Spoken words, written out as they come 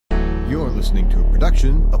You're listening to a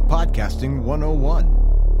production of Podcasting 101.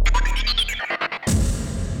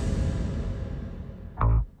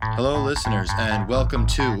 Hello, listeners, and welcome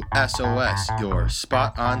to SOS, your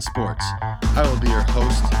Spot on Sports. I will be your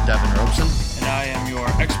host, Devin Robeson. And I am your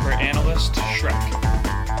expert analyst, Shrek.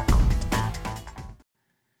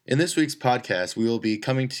 In this week's podcast, we will be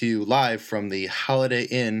coming to you live from the Holiday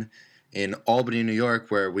Inn in Albany, New York,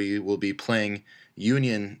 where we will be playing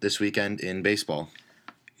Union this weekend in baseball.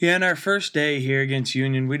 Yeah, in our first day here against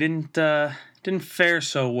Union, we didn't fare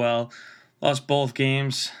so well. Lost both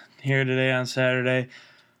games here today on Saturday.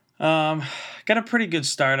 Got a pretty good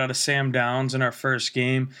start out of Sam Downs in our first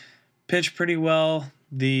game. Pitched pretty well.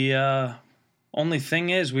 The only thing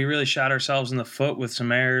is we really shot ourselves in the foot with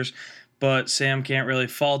some errors, but Sam can't really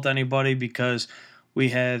fault anybody because we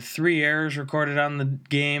had 3 errors recorded on the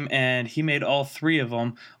game, and he made all 3 of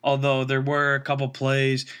them, although there were a couple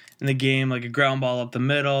plays in the game, like a ground ball up the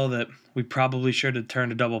middle that we probably should have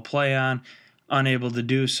turned a double play on, unable to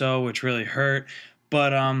do so, which really hurt.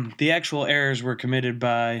 But the actual errors were committed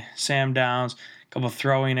by Sam Downs, a couple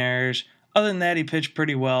throwing errors. Other than that, he pitched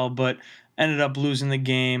pretty well, but ended up losing the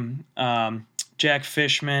game. Jack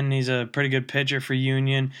Fishman, he's a pretty good pitcher for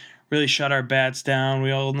Union, really shut our bats down.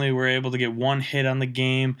 We only were able to get 1 hit on the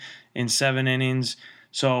game in 7 innings.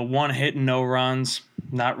 So 1 hit and no runs,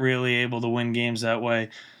 not really able to win games that way.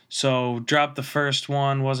 So dropped the first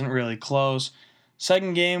one, wasn't really close.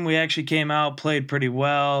 Second game, we actually came out, played pretty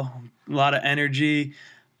well, a lot of energy.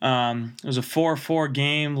 It was a 4-4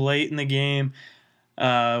 game late in the game. We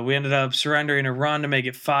ended up surrendering a run to make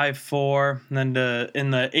it 5-4. And then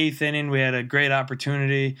in the 8th inning, we had a great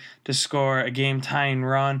opportunity to score a game-tying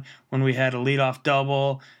run when we had a leadoff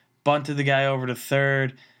double, bunted the guy over to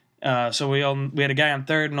third. So we had a guy on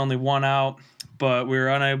third and only 1 out, but we were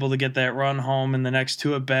unable to get that run home in the next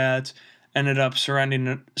 2 at-bats. Ended up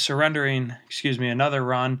surrendering another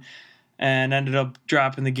run, and ended up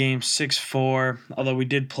dropping the game 6-4, although we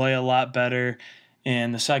did play a lot better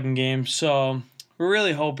in the second game. So we're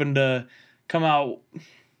really hoping to come out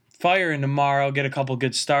firing tomorrow, get a couple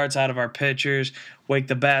good starts out of our pitchers, wake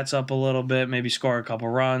the bats up a little bit, maybe score a couple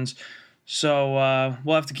runs. So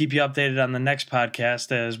we'll have to keep you updated on the next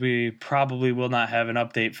podcast, as we probably will not have an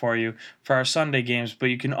update for you for our Sunday games, but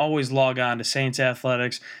you can always log on to Saints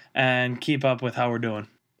Athletics and keep up with how we're doing.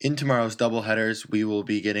 In tomorrow's doubleheaders, we will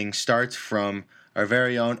be getting starts from our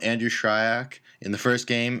very own Andrew Shryak in the first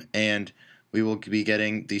game, and we will be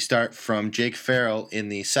getting the start from Jake Farrell in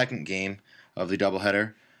the second game of the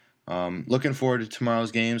doubleheader. Looking forward to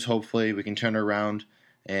tomorrow's games. Hopefully we can turn around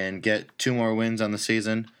and get 2 more wins on the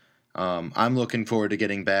season. I'm looking forward to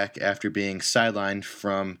getting back after being sidelined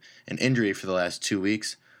from an injury for the last 2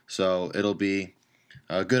 weeks. So it'll be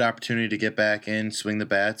a good opportunity to get back in, swing the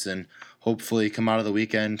bats, and hopefully come out of the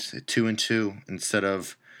weekend 2-2 instead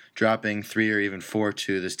of dropping 3 or even 4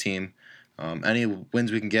 to this team. Any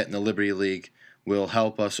wins we can get in the Liberty League will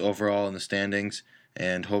help us overall in the standings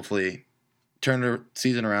and hopefully turn the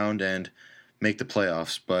season around and make the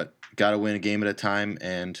playoffs. But got to win a game at a time,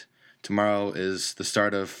 and tomorrow is the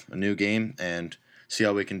start of a new game, and see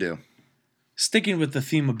how we can do. Sticking with the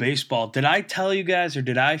theme of baseball, did I tell you guys, or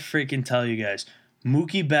did I freaking tell you guys,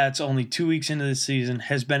 Mookie Betts, only 2 weeks into the season,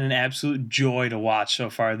 has been an absolute joy to watch so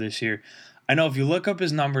far this year. I know if you look up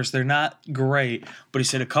his numbers, they're not great, but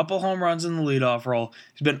he's hit a couple home runs in the leadoff role.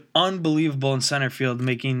 He's been unbelievable in center field,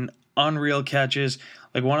 making unreal catches.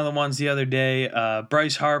 Like one of the ones the other day,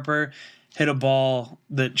 Bryce Harper hit a ball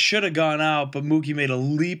that should have gone out, but Mookie made a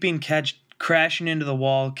leaping catch, crashing into the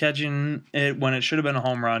wall, catching it when it should have been a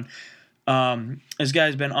home run. This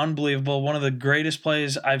guy's been unbelievable. One of the greatest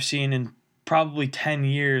plays I've seen in probably 10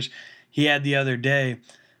 years he had the other day.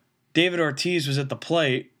 David Ortiz was at the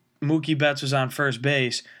plate. Mookie Betts was on first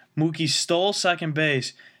base. Mookie stole second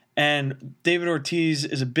base, and David Ortiz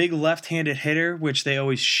is a big left-handed hitter, which they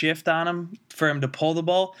always shift on him for him to pull the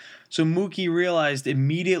ball. So Mookie realized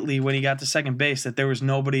immediately when he got to second base that there was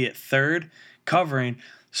nobody at third covering.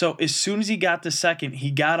 So as soon as he got to second,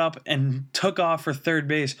 he got up and took off for third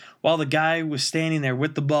base while the guy was standing there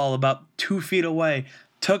with the ball about 2 feet away,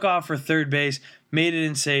 took off for third base, made it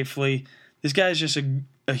in safely. This guy's just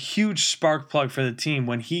a huge spark plug for the team.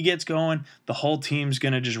 When he gets going, the whole team's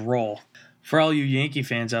going to just roll. For all you Yankee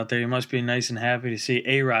fans out there, you must be nice and happy to see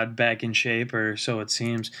A-Rod back in shape, or so it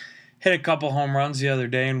seems. Hit a couple home runs the other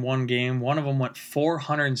day in one game. One of them went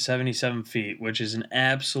 477 feet, which is an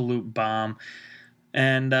absolute bomb.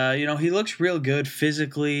 And, he looks real good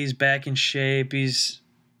physically. He's back in shape. He's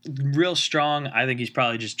real strong. I think he's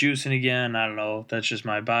probably just juicing again. I don't know. That's just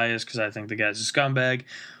my bias because I think the guy's a scumbag.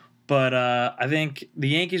 But I think the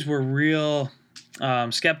Yankees were real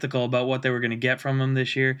skeptical about what they were going to get from him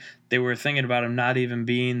this year. They were thinking about him not even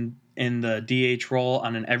being in the DH role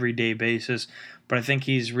on an everyday basis, but I think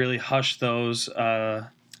he's really hushed those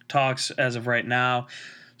talks as of right now.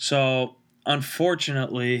 So,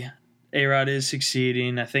 unfortunately, A-Rod is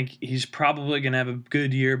succeeding. I think he's probably going to have a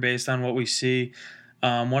good year based on what we see.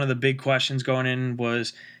 One of the big questions going in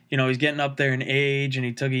was, he's getting up there in age and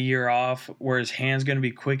he took a year off. Where his hand's going to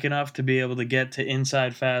be quick enough to be able to get to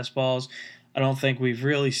inside fastballs? I don't think we've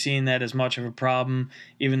really seen that as much of a problem,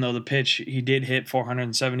 even though the pitch he did hit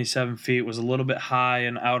 477 feet was a little bit high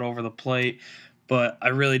and out over the plate. But I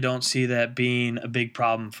really don't see that being a big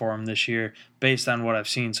problem for him this year based on what I've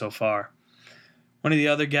seen so far. One of the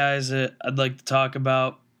other guys that I'd like to talk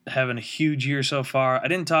about having a huge year so far, I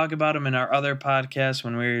didn't talk about him in our other podcast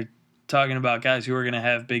when we were talking about guys who are going to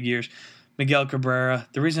have big years, Miguel Cabrera.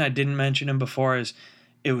 The reason I didn't mention him before is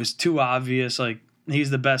it was too obvious. Like, he's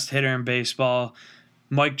the best hitter in baseball.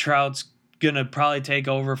 Mike Trout's going to probably take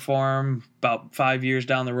over for him about 5 years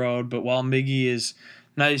down the road, but while Miggy is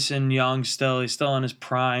nice and young still, he's still in his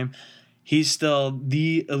prime. He's still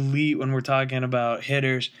the elite when we're talking about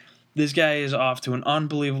hitters. This guy is off to an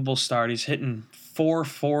unbelievable start. He's hitting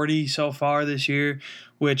 440 so far this year,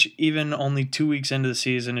 which even only 2 weeks into the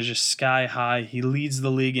season is just sky high. He leads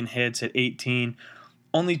the league in hits at 18.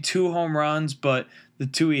 Only 2 home runs, but the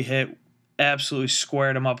 2 he hit absolutely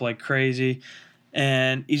squared him up like crazy.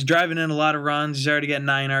 And he's driving in a lot of runs. He's already got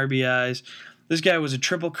 9 RBIs. This guy was a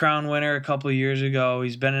Triple Crown winner a couple of years ago.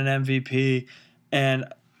 He's been an MVP. And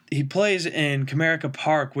he plays in Comerica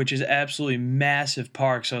Park, which is absolutely massive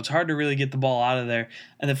park, so it's hard to really get the ball out of there.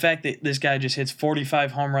 And the fact that this guy just hits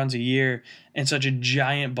 45 home runs a year in such a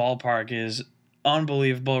giant ballpark is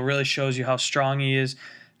unbelievable. It really shows you how strong he is.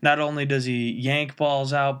 Not only does he yank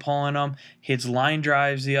balls out, pulling them, he hits line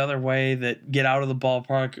drives the other way that get out of the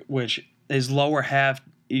ballpark, which his lower half,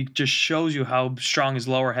 it just shows you how strong his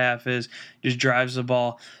lower half is, just drives the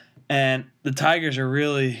ball. And the Tigers are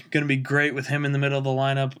really going to be great with him in the middle of the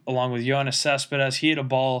lineup, along with Yoenis Cespedes. He hit a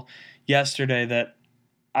ball yesterday that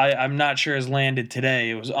I'm not sure has landed today.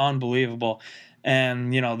 It was unbelievable.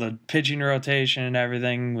 And, the pitching rotation and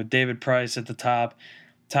everything with David Price at the top,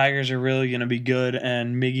 Tigers are really going to be good,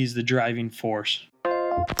 and Miggy's the driving force.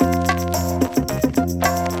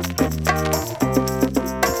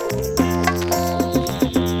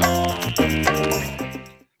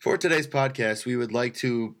 For today's podcast, we would like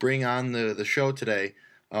to bring on the show today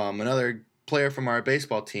another player from our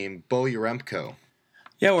baseball team, Bo Yaremko.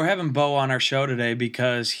 Yeah, we're having Bo on our show today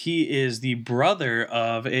because he is the brother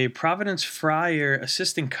of a Providence Friar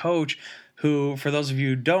assistant coach who, for those of you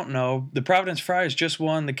who don't know, the Providence Friars just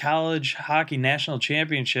won the College Hockey National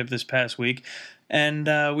Championship this past week, and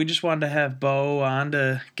we just wanted to have Bo on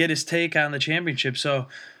to get his take on the championship. So,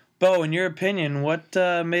 Bo, in your opinion, what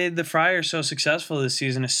made the Friars so successful this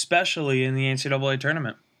season, especially in the NCAA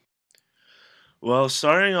tournament? Well,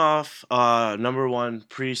 starting off number one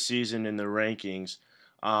preseason in the rankings,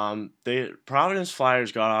 the Providence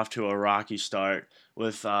Flyers got off to a rocky start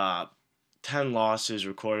with 10 losses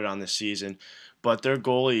recorded on the season, but their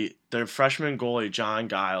freshman goalie, John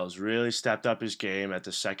Giles, really stepped up his game at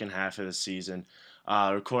the second half of the season,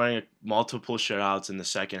 recording multiple shutouts in the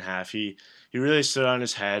second half. He really stood on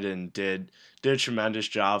his head and did a tremendous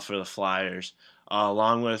job for the Flyers,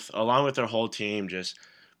 along with their whole team, just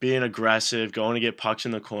being aggressive, going to get pucks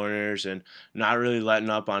in the corners, and not really letting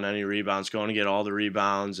up on any rebounds, going to get all the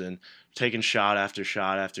rebounds and taking shot after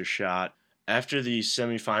shot after shot. After the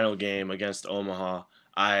semifinal game against Omaha,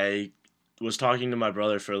 I was talking to my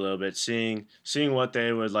brother for a little bit, seeing what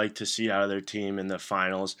they would like to see out of their team in the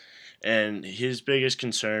finals. And his biggest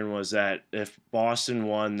concern was that if Boston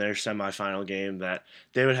won their semifinal game, that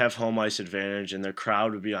they would have home ice advantage and their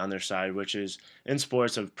crowd would be on their side, which is, in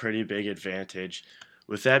sports, a pretty big advantage.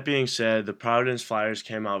 With that being said, the Providence Flyers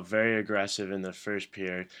came out very aggressive in the first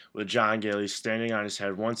period, with John Gillies standing on his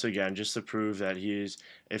head once again just to prove that he is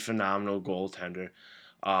a phenomenal goaltender.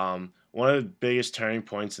 One of the biggest turning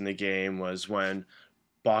points in the game was when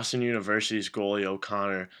Boston University's goalie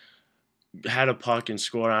O'Connor had a puck and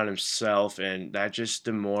scored on himself, and that just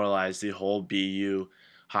demoralized the whole BU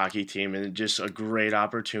hockey team, and just a great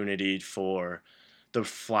opportunity for the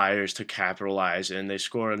Flyers to capitalize, and they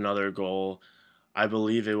scored another goal. I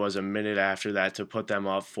believe it was a minute after that to put them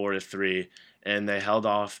up 4-3, and they held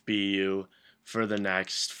off BU for the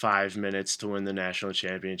next 5 minutes to win the national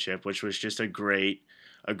championship, which was just a great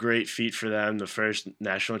feat for them, the first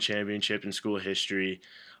national championship in school history.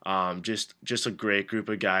 Just a great group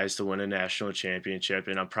of guys to win a national championship,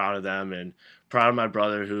 and I'm proud of them and proud of my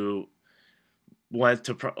brother who went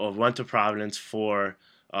to Providence for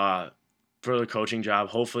for the coaching job,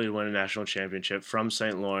 hopefully to win a national championship from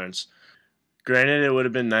St. Lawrence. Granted, it would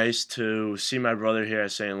have been nice to see my brother here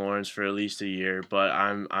at St. Lawrence for at least a year, but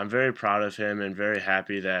I'm very proud of him and very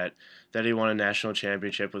happy that he won a national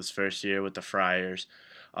championship with his first year with the Friars.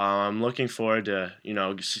 I'm looking forward to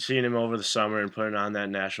seeing him over the summer and putting on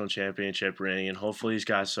that national championship ring, and hopefully he's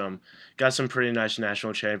got some pretty nice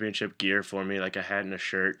national championship gear for me, like a hat and a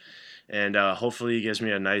shirt, and hopefully he gives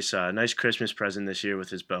me a nice Christmas present this year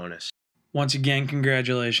with his bonus. Once again,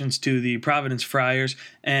 congratulations to the Providence Friars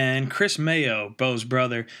and Chris Mayo, Bo's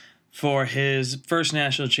brother, for his first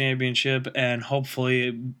national championship and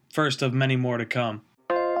hopefully first of many more to come.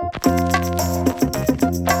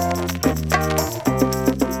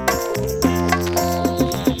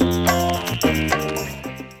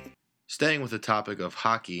 Staying with the topic of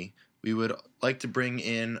hockey, we would like to bring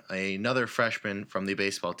in another freshman from the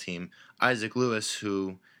baseball team, Isaac Lewis,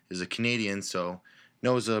 who is a Canadian, so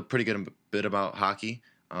knows a pretty good bit about hockey.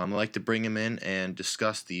 I'd like to bring him in and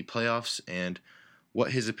discuss the playoffs and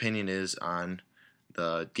what his opinion is on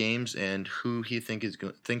the games and who he thinks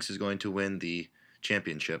is going to win the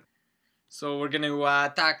championship. So we're going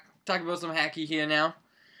to talk about some hockey here now.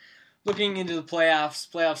 Looking into the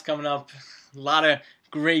playoffs coming up, a lot of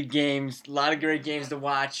great games to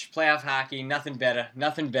watch. Playoff hockey, nothing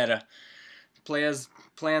better. Players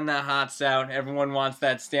playing their hearts out. Everyone wants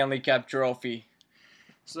that Stanley Cup trophy.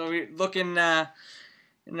 So we're looking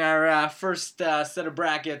in our first set of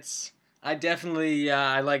brackets. I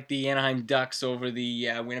like the Anaheim Ducks over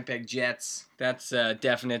the Winnipeg Jets. That's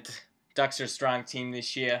definite. Ducks are a strong team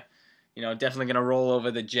this year. Definitely going to roll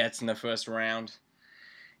over the Jets in the first round.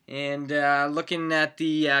 And looking at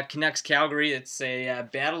the Canucks Calgary, it's a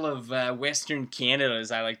battle of Western Canada,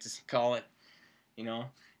 as I like to call it.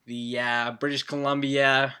 The British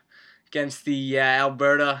Columbia against the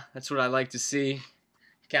Alberta. That's what I like to see.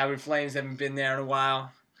 Calgary Flames haven't been there in a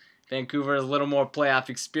while. Vancouver has a little more playoff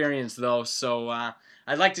experience, though, so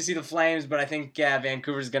I'd like to see the Flames, but I think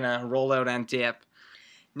Vancouver's going to roll out on tap.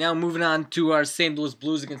 Now moving on to our St. Louis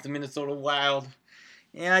Blues against the Minnesota Wild.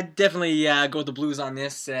 Yeah, I'd definitely go with the Blues on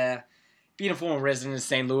this. Being a former resident of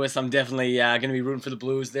St. Louis, I'm definitely going to be rooting for the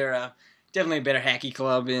Blues. They're definitely a better hockey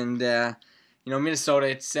club, and Minnesota,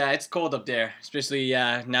 it's cold up there, especially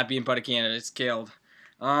not being part of Canada. It's cold.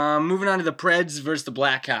 Moving on to the Preds versus the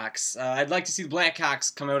Blackhawks. I'd like to see the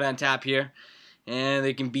Blackhawks come out on top here, and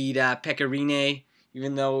they can beat Pekka Rinne,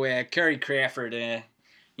 even though Curry Crawford,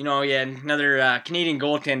 another Canadian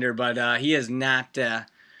goaltender, but he has not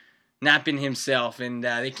been himself, and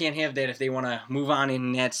they can't have that if they want to move on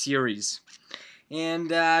in that series. And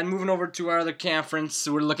moving over to our other conference,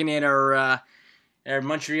 we're looking at our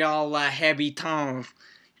Montreal Habitants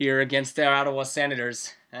here against our Ottawa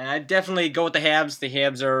Senators. I'd definitely go with the Habs. The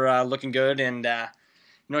Habs are looking good, and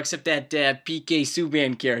except that PK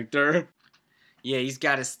Subban character. Yeah, he's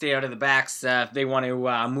got to stay out of the backs if they want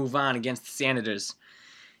to move on against the Senators.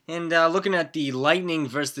 And looking at the Lightning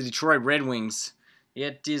versus the Detroit Red Wings,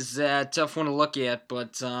 it is a tough one to look at,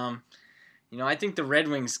 but I think the Red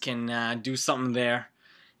Wings can do something there,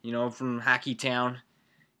 from Hockey Town.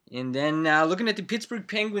 And then looking at the Pittsburgh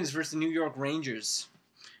Penguins versus the New York Rangers.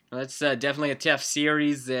 That's definitely a tough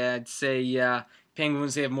series. I'd say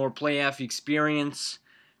Penguins have more playoff experience,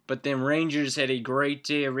 but then Rangers had a great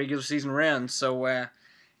regular season run. So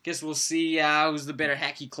guess we'll see who's the better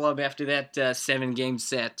hockey club after that 7-game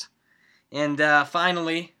set. And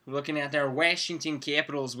finally, looking at our Washington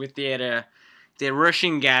Capitals with that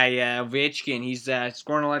Russian guy, Ovechkin. He's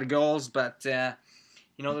scoring a lot of goals, but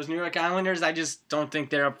those New York Islanders, I just don't think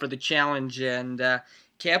they're up for the challenge, and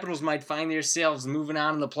Capitals might find themselves moving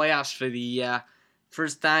on in the playoffs for the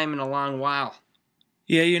first time in a long while.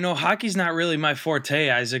 Yeah, hockey's not really my forte,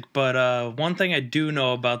 Isaac, but one thing I do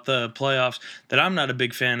know about the playoffs that I'm not a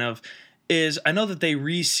big fan of is I know that they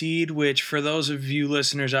reseed, which for those of you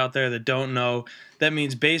listeners out there that don't know, that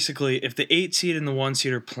means basically if the 8 seed and the 1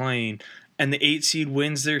 seed are playing and the 8 seed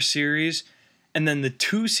wins their series and then the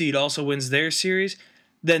 2 seed also wins their series,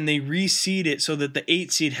 then they reseed it so that the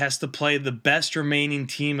 8 seed has to play the best remaining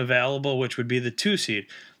team available, which would be the 2 seed.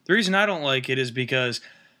 The reason I don't like it is because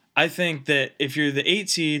I think that if you're the 8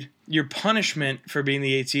 seed, your punishment for being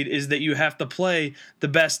the 8 seed is that you have to play the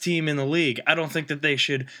best team in the league. I don't think that they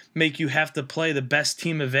should make you have to play the best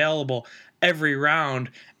team available every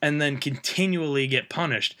round and then continually get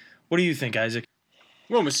punished. What do you think, Isaac?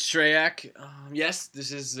 Well, Mr. Strayak, yes,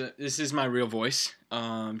 this is my real voice.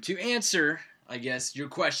 To answer, I guess, your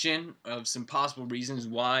question of some possible reasons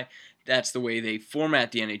why that's the way they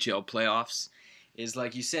format the NHL playoffs is,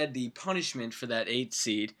 like you said, the punishment for that 8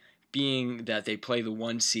 seed being that they play the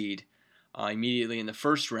 1 seed immediately in the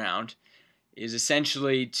first round. is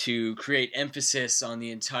essentially to create emphasis on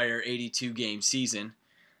the entire 82-game season.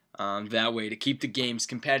 That way, to keep the games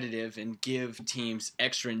competitive and give teams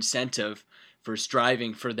extra incentive for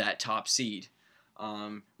striving for that top seed,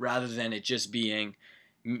 rather than it just being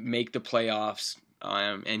make the playoffs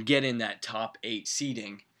and get in that top 8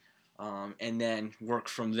 seeding, and then work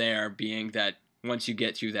from there, being that once you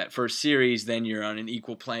get through that first series, then you're on an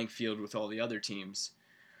equal playing field with all the other teams.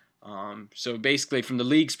 So basically, from the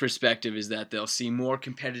league's perspective, is that they'll see more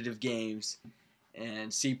competitive games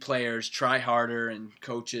and see players try harder and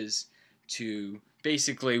coaches to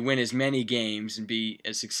basically win as many games and be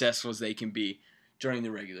as successful as they can be during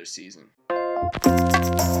the regular season.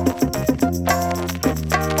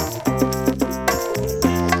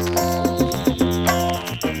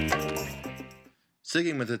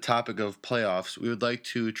 Sticking with the topic of playoffs, we would like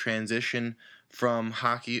to transition from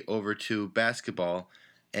hockey over to basketball.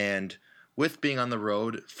 And with being on the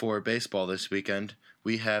road for baseball this weekend,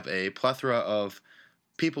 we have a plethora of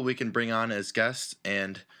people we can bring on as guests.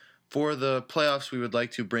 And for the playoffs, we would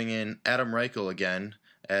like to bring in Adam Reichel again,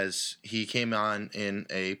 as he came on in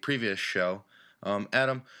a previous show.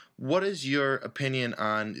 Adam, what is your opinion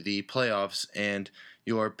on the playoffs and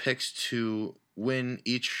your picks to win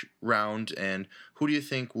each round, and who do you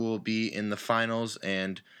think will be in the finals,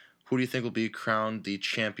 and who do you think will be crowned the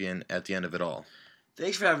champion at the end of it all?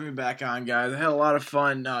 Thanks for having me back on, guys. I had a lot of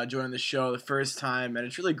fun joining the show the first time, and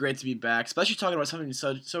it's really great to be back, especially talking about something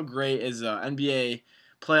so great as NBA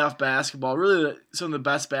playoff basketball. Really some of the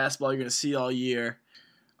best basketball you're going to see all year.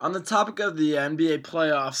 On the topic of the NBA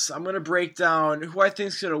playoffs, I'm going to break down who I think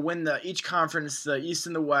is going to win each conference, the East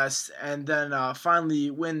and the West, and then finally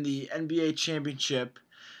win the NBA championship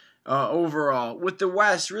overall. With the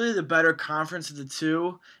West, really the better conference of the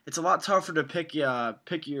two. It's a lot tougher to pick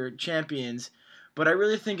your champions, but I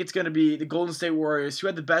really think it's going to be the Golden State Warriors, who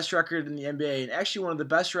had the best record in the NBA, and actually one of the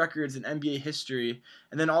best records in NBA history.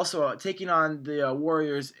 And then also taking on the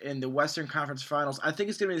Warriors in the Western Conference Finals, I think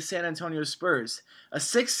it's going to be the San Antonio Spurs, a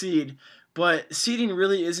 6th seed. But seeding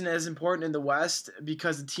really isn't as important in the West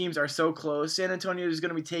because the teams are so close. San Antonio is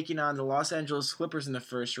going to be taking on the Los Angeles Clippers in the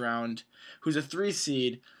first round, who's a 3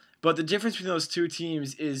 seed. But the difference between those two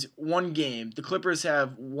teams is one game. The Clippers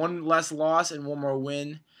have one less loss and one more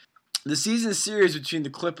win. The season series between the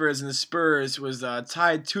Clippers and the Spurs was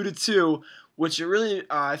tied 2-2, which really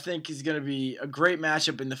I think is going to be a great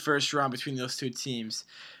matchup in the first round between those two teams.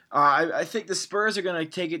 I think the Spurs are going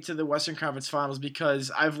to take it to the Western Conference Finals because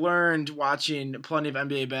I've learned watching plenty of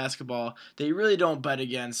NBA basketball that you really don't bet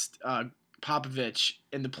against Popovich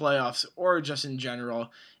in the playoffs or just in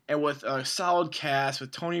general. And with a solid cast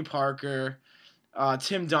with Tony Parker,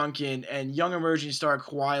 Tim Duncan, and young emerging star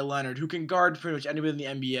Kawhi Leonard, who can guard pretty much anybody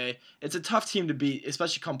in the NBA. It's a tough team to beat,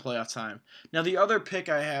 especially come playoff time. Now, the other pick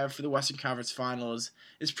I have for the Western Conference Finals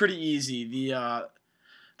is pretty easy.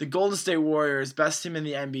 The Golden State Warriors, best team in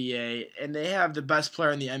the NBA, and they have the best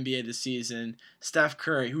player in the NBA this season, Steph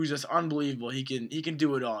Curry, who's just unbelievable. He can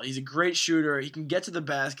do it all. He's a great shooter. He can get to the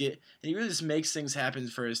basket, and he really just makes things happen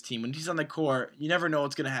for his team. When he's on the court, you never know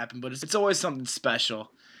what's going to happen, but it's always something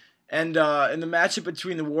special. And in the matchup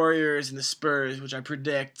between the Warriors and the Spurs, which I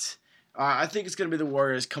predict, I think it's going to be the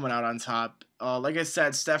Warriors coming out on top. Like I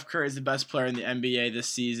said, Steph Curry is the best player in the NBA this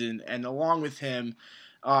season, and along with him,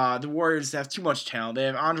 the Warriors have too much talent. They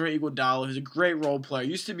have Andre Iguodala, who's a great role player.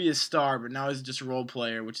 Used to be a star, but now he's just a role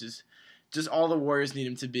player, which is just all the Warriors need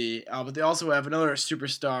him to be. But they also have another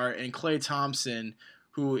superstar in Klay Thompson,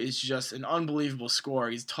 who is just an unbelievable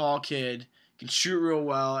scorer. He's a tall kid, can shoot real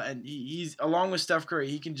well, and he's along with Steph Curry,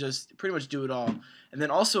 he can just pretty much do it all. And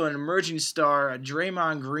then also an emerging star,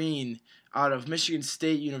 Draymond Green, out of Michigan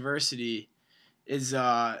State University, is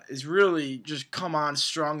really just come on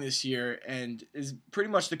strong this year and is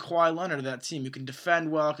pretty much the Kawhi Leonard of that team, who can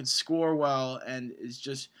defend well, can score well, and is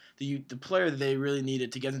just the player that they really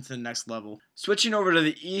needed to get into the next level. Switching over to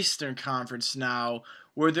the Eastern Conference now,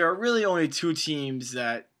 where there are really only two teams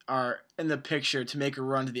that are in the picture to make a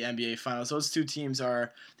run to the NBA Finals. Those two teams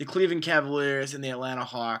are the Cleveland Cavaliers and the Atlanta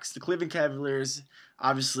Hawks. The Cleveland Cavaliers,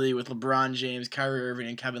 obviously with LeBron James, Kyrie Irving,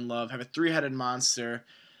 and Kevin Love, have a three-headed monster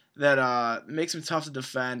that makes them tough to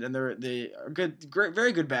defend, and they are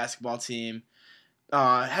very good basketball team,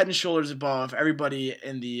 head and shoulders above everybody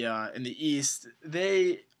in the East.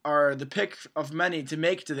 They are the pick of many to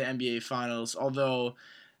make it to the NBA Finals, although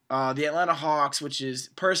the Atlanta Hawks, which is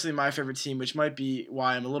personally my favorite team, which might be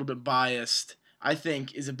why I'm a little bit biased, I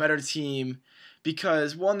think is a better team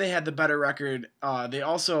because, one, they had the better record. They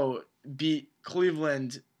also beat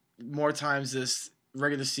Cleveland more times this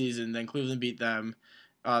regular season than Cleveland beat them.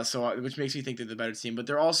 which makes me think they're the better team. But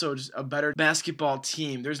they're also just a better basketball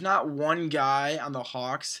team. There's not one guy on the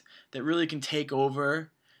Hawks that really can take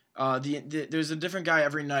over. There's a different guy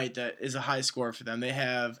every night that is a high scorer for them. They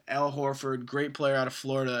have Al Horford, great player out of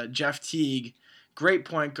Florida. Jeff Teague, great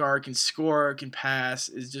point guard, can score, can pass,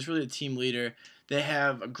 is just really a team leader. They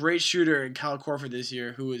have a great shooter in Kyle Korver this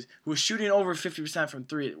year who was shooting over 50% from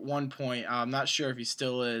three at one point. I'm not sure if he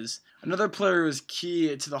still is. Another player who was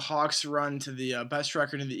key to the Hawks' run to the best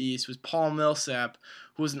record in the East was Paul Millsap,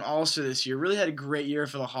 who was an All-Star this year. Really had a great year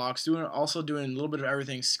for the Hawks, doing a little bit of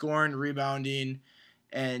everything, scoring, rebounding,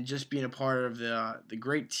 and just being a part of the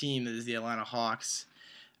great team that is the Atlanta Hawks.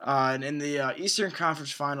 And in the Eastern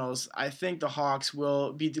Conference Finals, I think the Hawks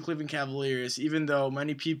will beat the Cleveland Cavaliers, even though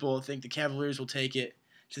many people think the Cavaliers will take it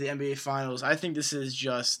to the NBA Finals. I think this is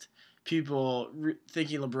just people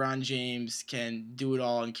thinking LeBron James can do it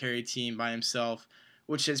all and carry a team by himself,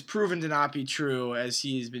 which has proven to not be true, as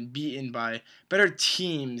he's been beaten by better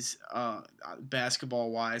teams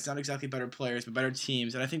basketball-wise. Not exactly better players, but better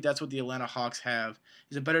teams. And I think that's what the Atlanta Hawks have,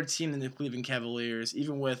 is a better team than the Cleveland Cavaliers,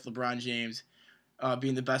 even with LeBron James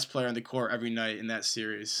being the best player on the court every night in that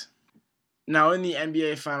series. Now, in the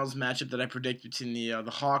NBA Finals matchup that I predict between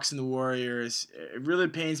the Hawks and the Warriors, it really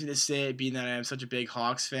pains me to say it, being that I am such a big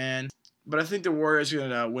Hawks fan. But I think the Warriors are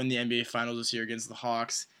going to win the NBA Finals this year against the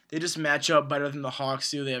Hawks. They just match up better than the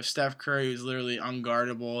Hawks do. They have Steph Curry, who's literally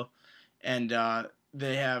unguardable. And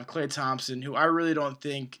they have Klay Thompson, who I really don't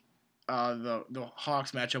think the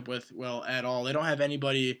Hawks match up with well at all. They don't have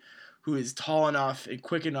anybody who is tall enough and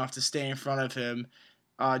quick enough to stay in front of him.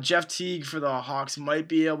 Jeff Teague for the Hawks might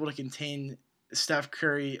be able to contain Steph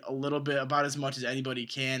Curry a little bit, about as much as anybody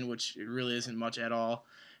can, which it really isn't much at all.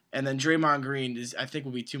 And then Draymond Green I think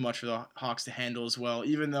will be too much for the Hawks to handle as well,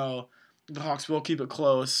 even though the Hawks will keep it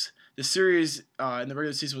close. The series in the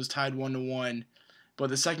regular season was tied 1-1, but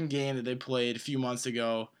the second game that they played a few months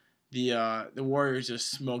ago, the Warriors just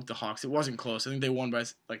smoked the Hawks. It wasn't close. I think they won by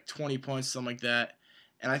like 20 points, something like that.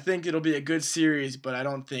 And I think it'll be a good series, but I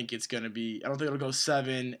don't think it'll go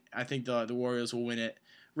 7. I think the Warriors will win it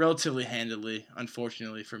relatively handily,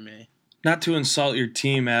 unfortunately for me. Not to insult your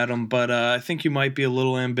team, Adam, but I think you might be a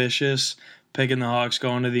little ambitious picking the Hawks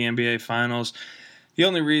going to the NBA Finals. The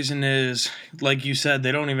only reason is, like you said,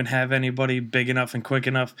 they don't even have anybody big enough and quick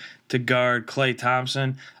enough to guard Klay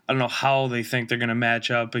Thompson. I don't know how they think they're going to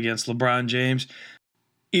match up against LeBron James.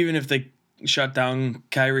 Even if they shut down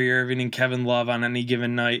Kyrie Irving and Kevin Love on any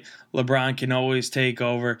given night, LeBron can always take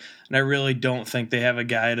over, and I really don't think they have a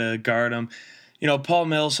guy to guard him. Paul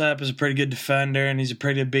Millsap is a pretty good defender, and he's a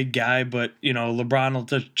pretty big guy, but, LeBron will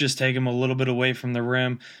just take him a little bit away from the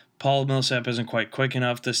rim. Paul Millsap isn't quite quick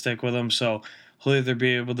enough to stick with him, so he'll either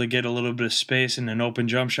be able to get a little bit of space and an open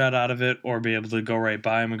jump shot out of it, or be able to go right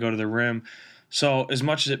by him and go to the rim. So as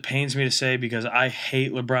much as it pains me to say, because I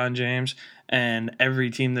hate LeBron James and every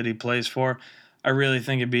team that he plays for, I really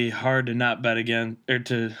think it'd be hard to not bet hard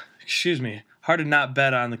to not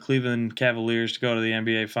bet on the Cleveland Cavaliers to go to the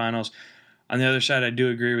NBA Finals. On the other side, I do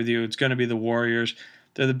agree with you. It's going to be the Warriors.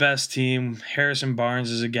 They're the best team. Harrison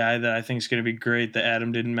Barnes is a guy that I think is going to be great that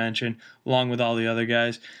Adam didn't mention, along with all the other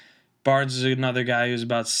guys. Barnes is another guy who's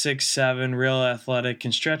about 6'7", real athletic,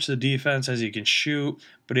 can stretch the defense as he can shoot,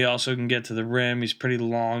 but he also can get to the rim. He's pretty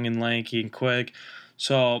long and lanky and quick.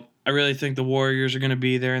 So I really think the Warriors are going to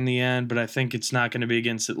be there in the end, but I think it's not going to be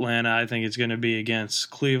against Atlanta. I think it's going to be against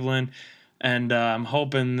Cleveland. And I'm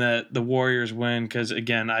hoping that the Warriors win because,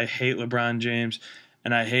 again, I hate LeBron James,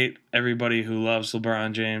 and I hate everybody who loves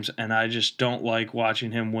LeBron James, and I just don't like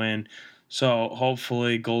watching him win. So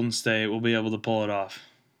hopefully Golden State will be able to pull it off.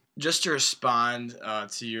 Just to respond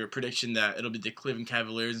to your prediction that it'll be the Cleveland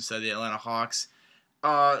Cavaliers instead of the Atlanta Hawks,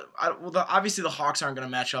 obviously the Hawks aren't going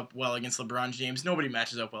to match up well against LeBron James. Nobody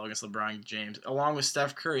matches up well against LeBron James. Along with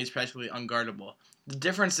Steph Curry, he's practically unguardable. The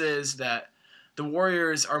difference is that the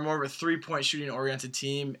Warriors are more of a three-point shooting-oriented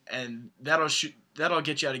team, and that'll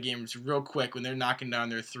get you out of games real quick when they're knocking down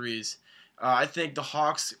their threes. I think the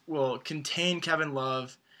Hawks will contain Kevin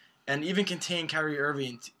Love and even contain Kyrie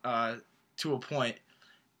Irving to a point.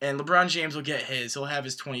 And LeBron James will get his. He'll have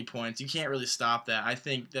his 20 points. You can't really stop that. I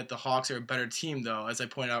think that the Hawks are a better team, though, as I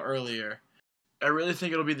pointed out earlier. I really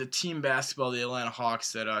think it'll be the team basketball of the Atlanta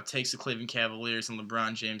Hawks that takes the Cleveland Cavaliers and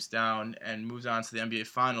LeBron James down and moves on to the NBA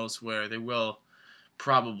Finals, where they will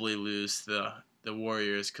probably lose the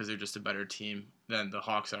Warriors because they're just a better team than the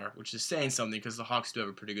Hawks are, which is saying something because the Hawks do have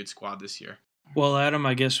a pretty good squad this year. Well, Adam,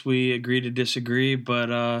 I guess we agree to disagree, but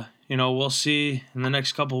we'll see in the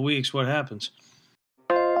next couple of weeks what happens.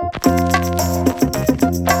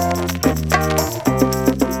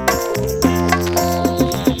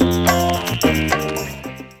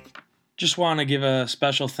 Just want to give a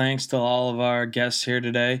special thanks to all of our guests here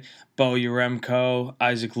today, Bo Yaremko,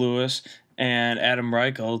 Isaac Lewis, and Adam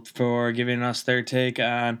Reichelt for giving us their take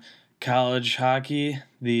on college hockey,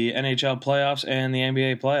 the NHL playoffs, and the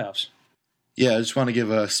NBA playoffs. Yeah, I just want to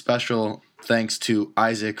give a special thanks to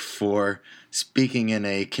Isaac for speaking in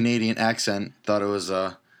a Canadian accent. Thought it was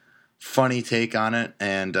a funny take on it,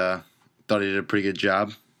 and thought he did a pretty good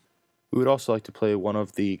job. We would also like to play one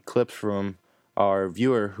of the clips from our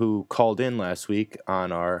viewer who called in last week on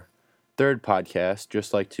our third podcast.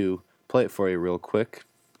 Just like to play it for you real quick.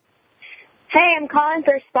 Hey, I'm calling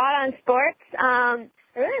for Spot on Sports. I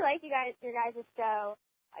really like your guys' show.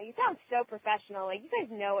 You sound so professional. Like, you guys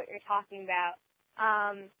know what you're talking about.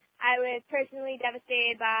 I was personally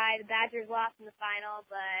devastated by the Badgers' loss in the final,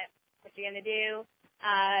 but what you gonna do?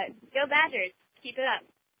 Go Badgers. Keep it up.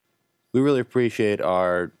 We really appreciate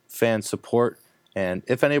our fan support, and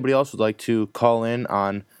if anybody else would like to call in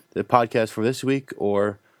on the podcast for this week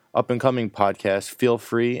or up-and-coming podcasts, feel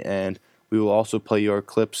free, and we will also play your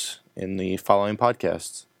clips in the following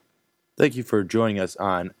podcasts. Thank you for joining us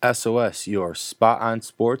on SOS, your Spot on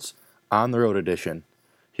Sports on the Road edition.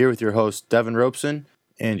 Here with your host, Devin Robeson,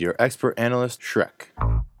 and your expert analyst, Shrek.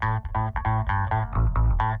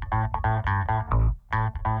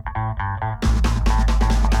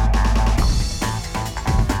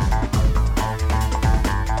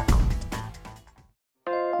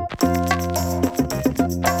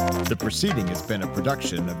 The preceding has been a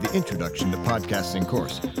production of the Introduction to Podcasting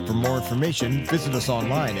course. For more information, visit us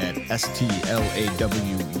online at stlawu.edu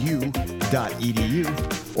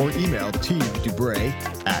or email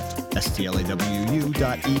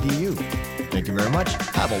tdubray@stlawu.edu. Thank you very much.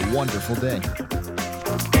 Have a wonderful day.